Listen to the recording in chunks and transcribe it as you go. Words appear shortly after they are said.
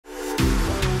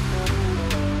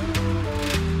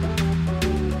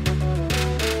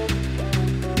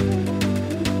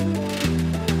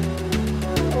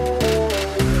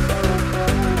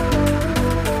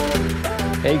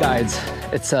guys,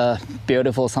 it's a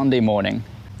beautiful Sunday morning.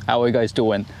 How are you guys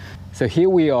doing? So here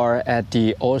we are at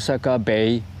the Osaka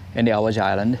Bay in the Awaji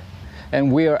Island,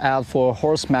 and we are out for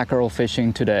horse mackerel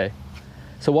fishing today.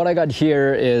 So what I got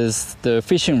here is the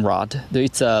fishing rod.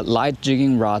 It's a light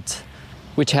jigging rod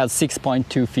which has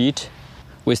 6.2 feet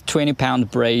with 20-pound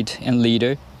braid and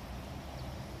leader,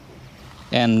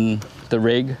 and the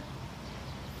rig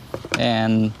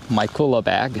and my cooler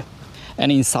bag,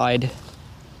 and inside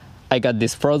I got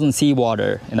this frozen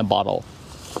seawater in a bottle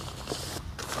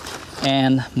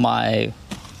and my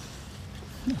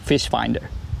fish finder.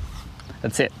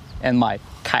 That's it. And my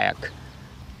kayak,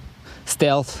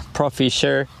 Stealth Pro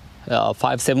Fisher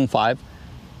 575.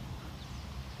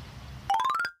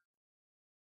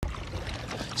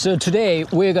 So today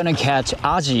we're gonna catch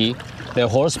Awaji, the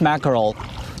horse mackerel.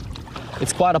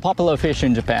 It's quite a popular fish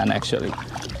in Japan actually.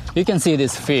 You can see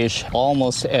this fish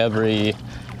almost every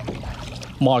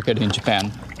market in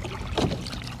Japan.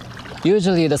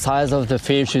 Usually the size of the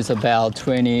fish is about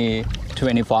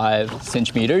 20-25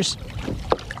 centimeters.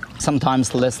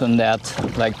 Sometimes less than that,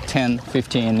 like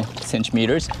 10-15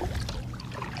 centimeters.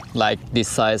 Like this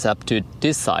size up to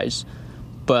this size.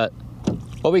 But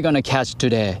what we're gonna catch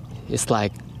today is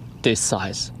like this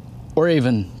size, or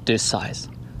even this size,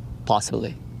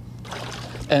 possibly.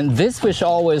 And this fish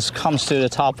always comes to the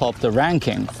top of the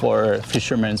ranking for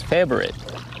fishermen's favorite,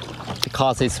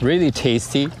 because it's really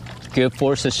tasty, good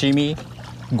for sashimi,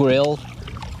 grilled,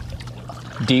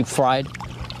 deep fried,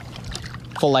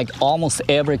 for like almost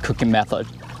every cooking method.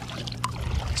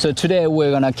 So today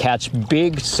we're gonna catch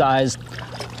big sized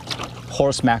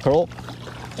horse mackerel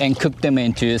and cook them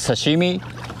into sashimi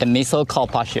and miso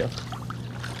carpaccio.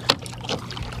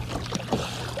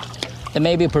 And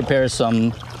maybe prepare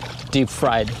some deep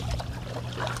fried,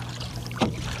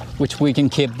 which we can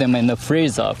keep them in the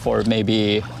freezer for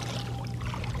maybe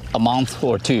a month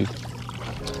or two.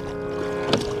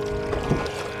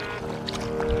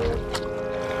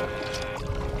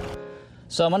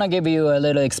 So I'm gonna give you a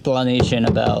little explanation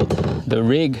about the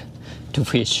rig to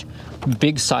fish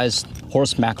big sized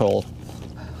horse mackerel.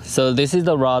 So this is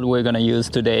the rod we're gonna use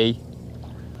today.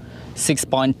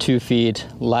 6.2 feet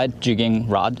light jigging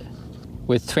rod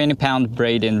with 20-pound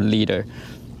braid and leader.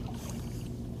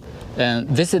 And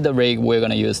this is the rig we're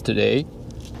gonna use today.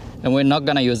 And we're not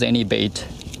gonna use any bait.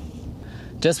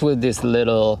 Just with this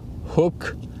little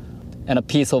hook and a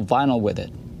piece of vinyl with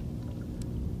it.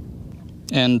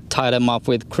 And tie them up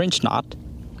with cringe knot.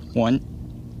 1,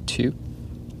 2,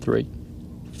 3,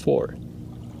 4.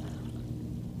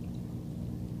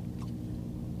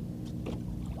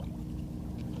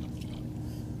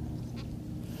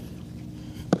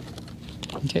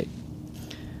 Okay.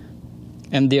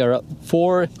 And there are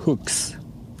 4 hooks.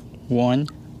 1,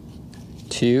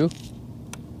 2,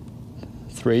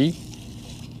 3,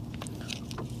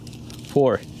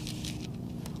 4.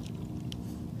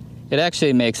 It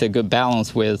actually makes a good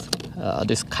balance with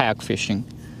this kayak fishing.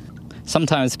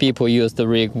 Sometimes people use the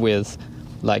rig with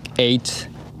like 8,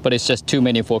 but it's just too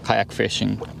many for kayak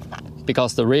fishing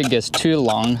because the rig is too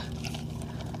long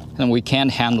and we can't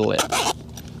handle it.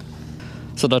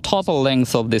 So the total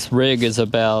length of this rig is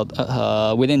about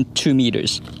within 2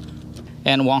 meters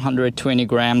and 120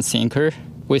 gram sinker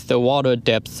with the water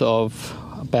depth of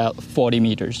about 40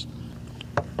 meters.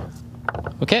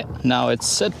 Okay, now it's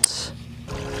set.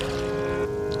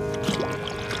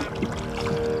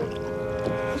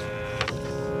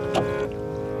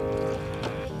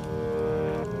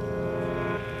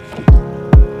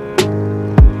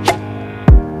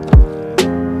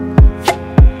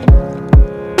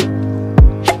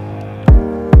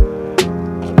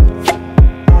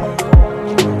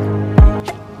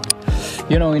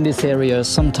 You know, in this area,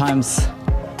 sometimes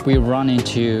we run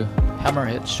into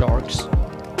hammerhead sharks.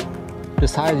 The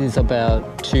size is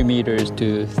about 2 meters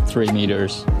to 3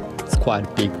 meters. It's quite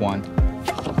a big one.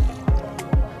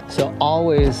 So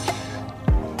always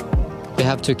we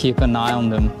have to keep an eye on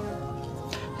them,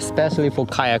 especially for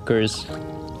kayakers.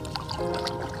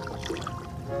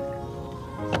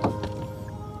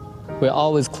 We're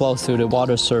always close to the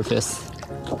water surface.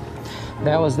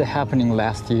 That was the happening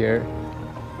last year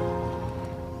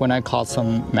when I caught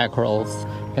some mackerels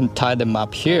and tied them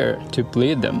up here to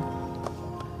bleed them.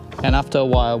 And after a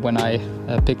while, when I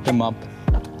picked them up,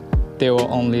 there were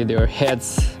only their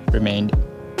heads remained.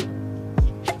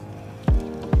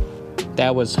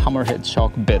 That was hammerhead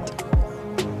shark bit.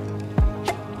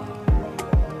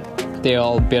 They're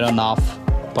all bitten off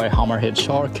by hammerhead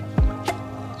shark,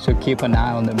 so keep an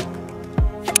eye on them.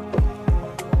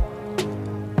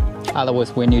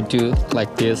 Otherwise, when you do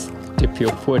like this, dip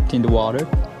your foot in the water,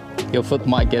 your foot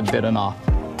might get bitten off.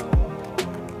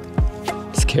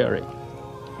 Just scary.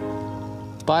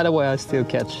 By the way, I still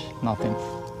catch nothing,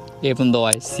 even though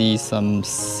I see some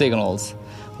signals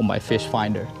on my fish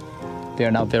finder. They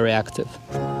are not very active.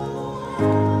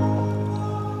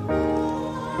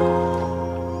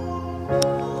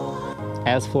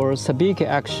 As for sabiki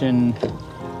action,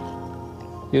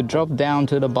 you drop down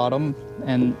to the bottom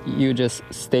and you just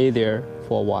stay there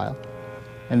for a while,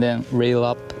 and then reel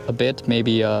up a bit,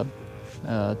 maybe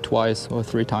twice or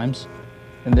 3 times,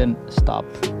 and then stop.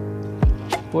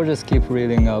 Or just keep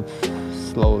reeling up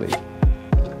slowly,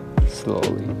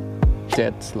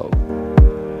 dead slow.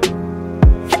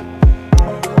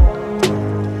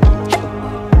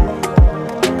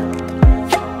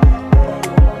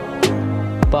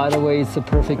 By the way, it's a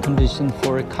perfect condition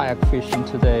for kayak fishing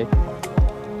today.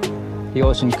 The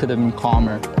ocean could have been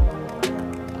calmer.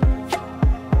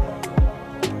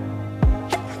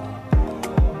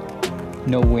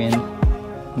 No wind,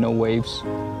 no waves,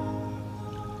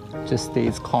 just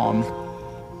stays calm,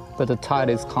 but the tide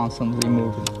is constantly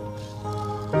moving.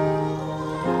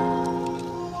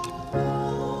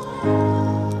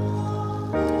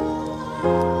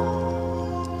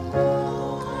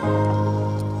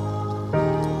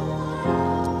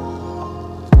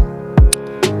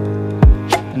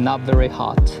 And not very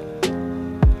hot.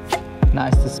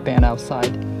 Nice to spend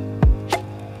outside.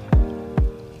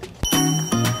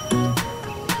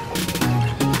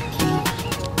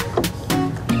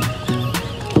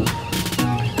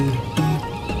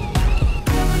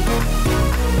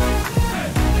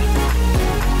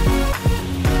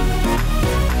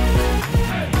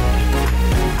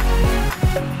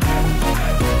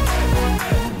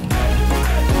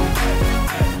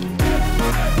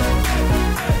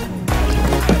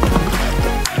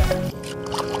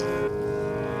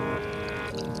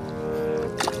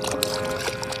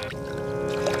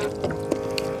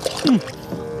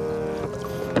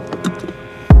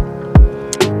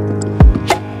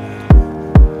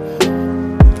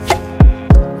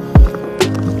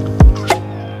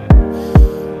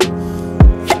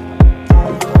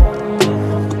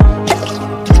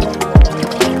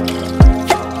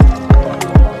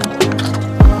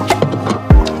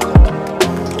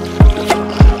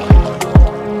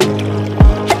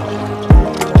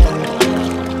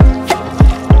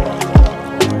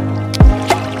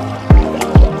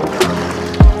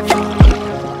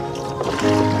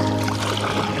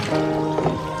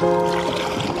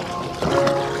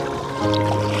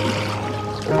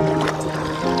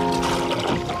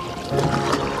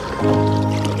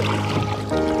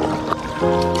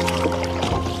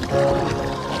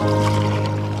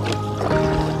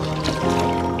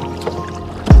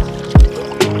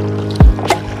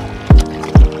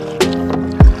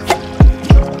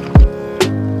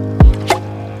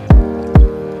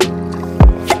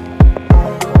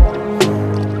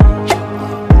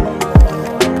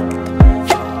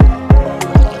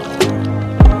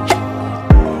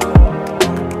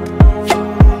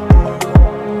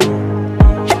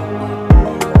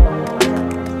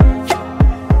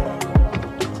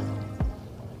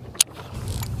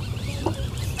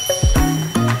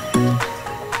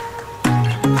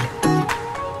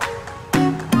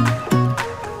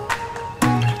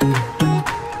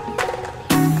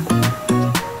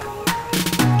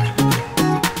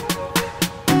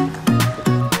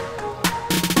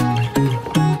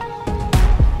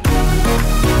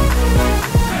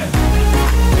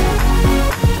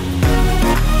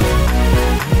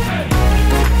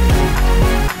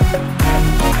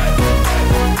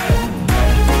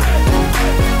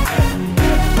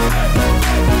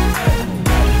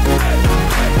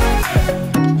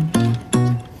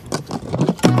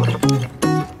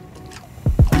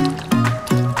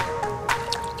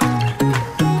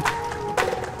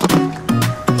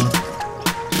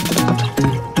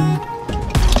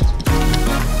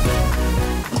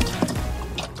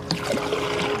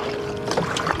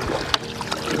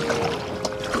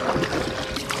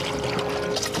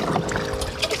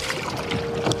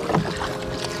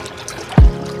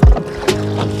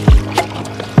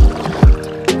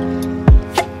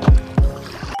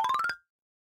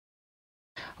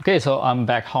 Okay, so I'm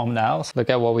back home now. So look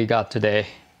at what we got today.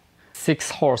 6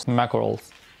 horse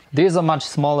mackerels. These are much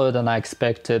smaller than I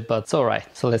expected, but it's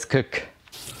alright. So let's cook.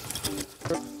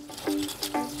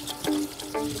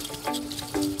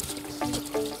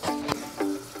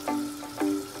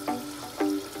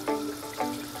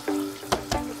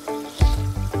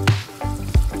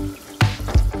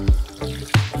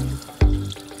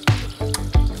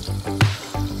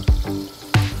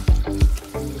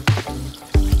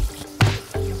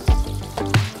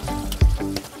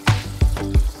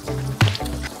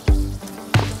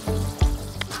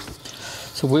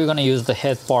 So we're gonna use the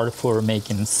head part for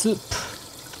making soup.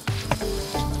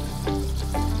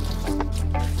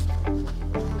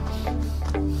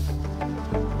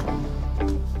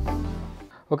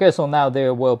 Okay, so now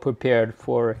they're well prepared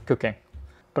for cooking.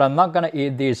 But I'm not gonna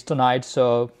eat these tonight,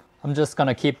 so I'm just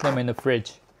gonna keep them in the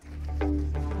fridge.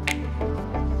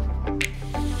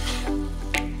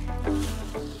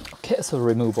 Okay, so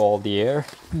remove all the air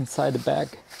inside the bag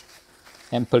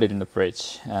and put it in the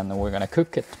fridge, and we're gonna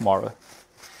cook it tomorrow.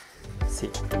 Let's see.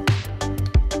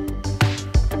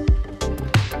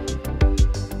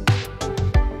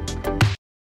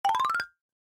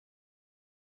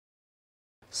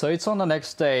 So it's on the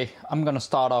next day. I'm gonna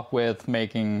start off with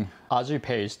making aji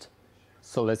paste.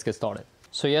 So let's get started.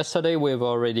 So yesterday we've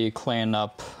already cleaned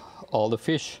up all the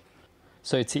fish,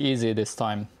 so it's easy this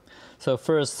time. So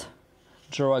first,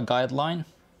 draw a guideline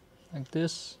like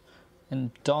this,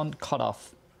 and don't cut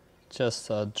off. Just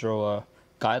draw a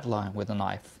guideline with a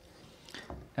knife,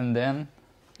 and then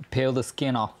peel the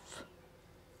skin off.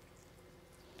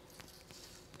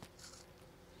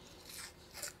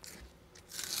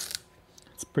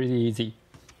 Pretty easy.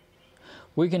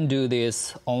 We can do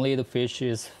this only the fish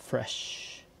is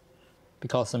fresh,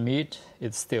 because the meat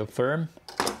is still firm.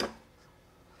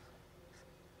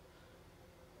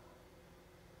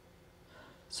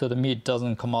 So the meat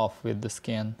doesn't come off with the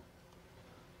skin.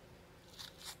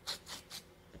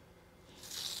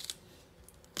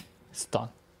 It's done.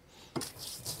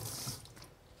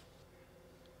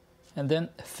 And then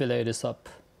fillet this up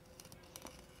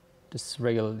just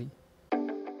regularly.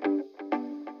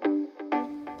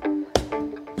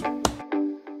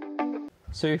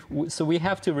 So we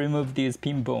have to remove these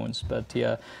pin bones, but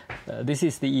yeah, this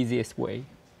is the easiest way.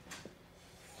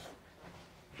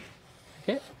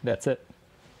 Okay, that's it.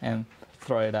 And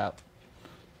throw it out.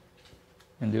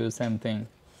 And do the same thing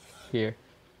here.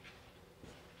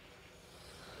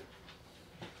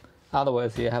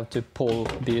 Otherwise, you have to pull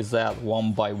these out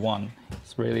one by one.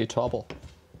 It's really trouble.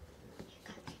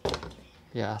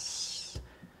 Yes.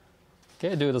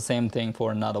 Okay, do the same thing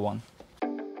for another one.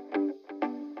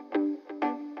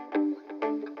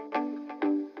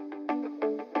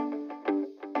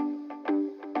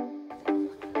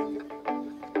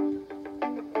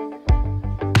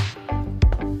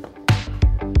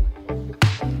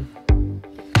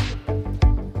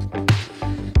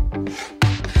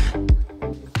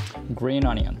 Green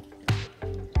onion.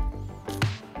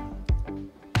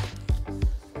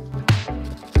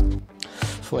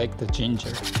 Flake the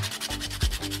ginger.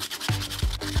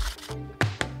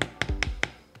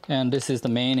 And this is the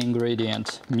main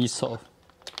ingredient, miso.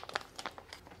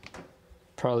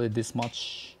 Probably this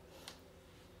much.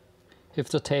 If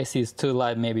the taste is too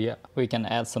light, maybe we can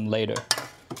add some later.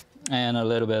 And a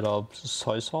little bit of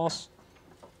soy sauce.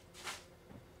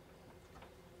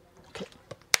 Okay.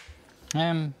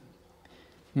 And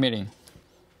mirin.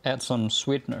 Add some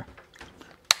sweetener.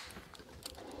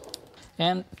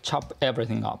 And chop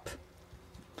everything up.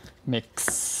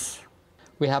 Mix.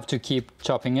 We have to keep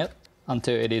chopping it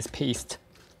until it is paste.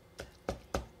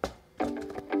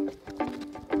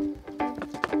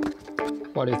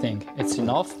 What do you think? It's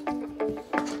enough?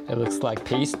 It looks like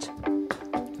paste.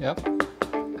 Yep.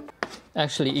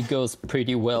 Actually, it goes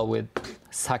pretty well with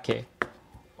sake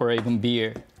or even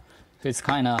beer. It's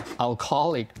kind of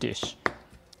alcoholic dish.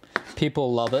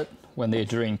 People love it when they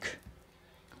drink.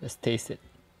 Let's taste it.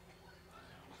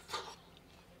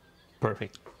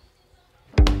 Perfect.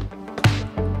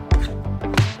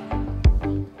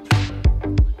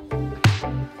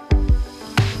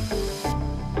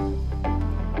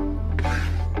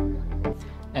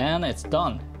 And it's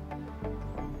done.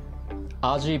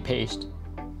 Aji paste.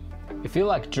 If you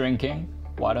like drinking,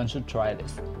 why don't you try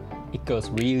this? It goes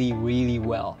really, really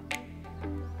well.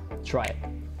 Try it.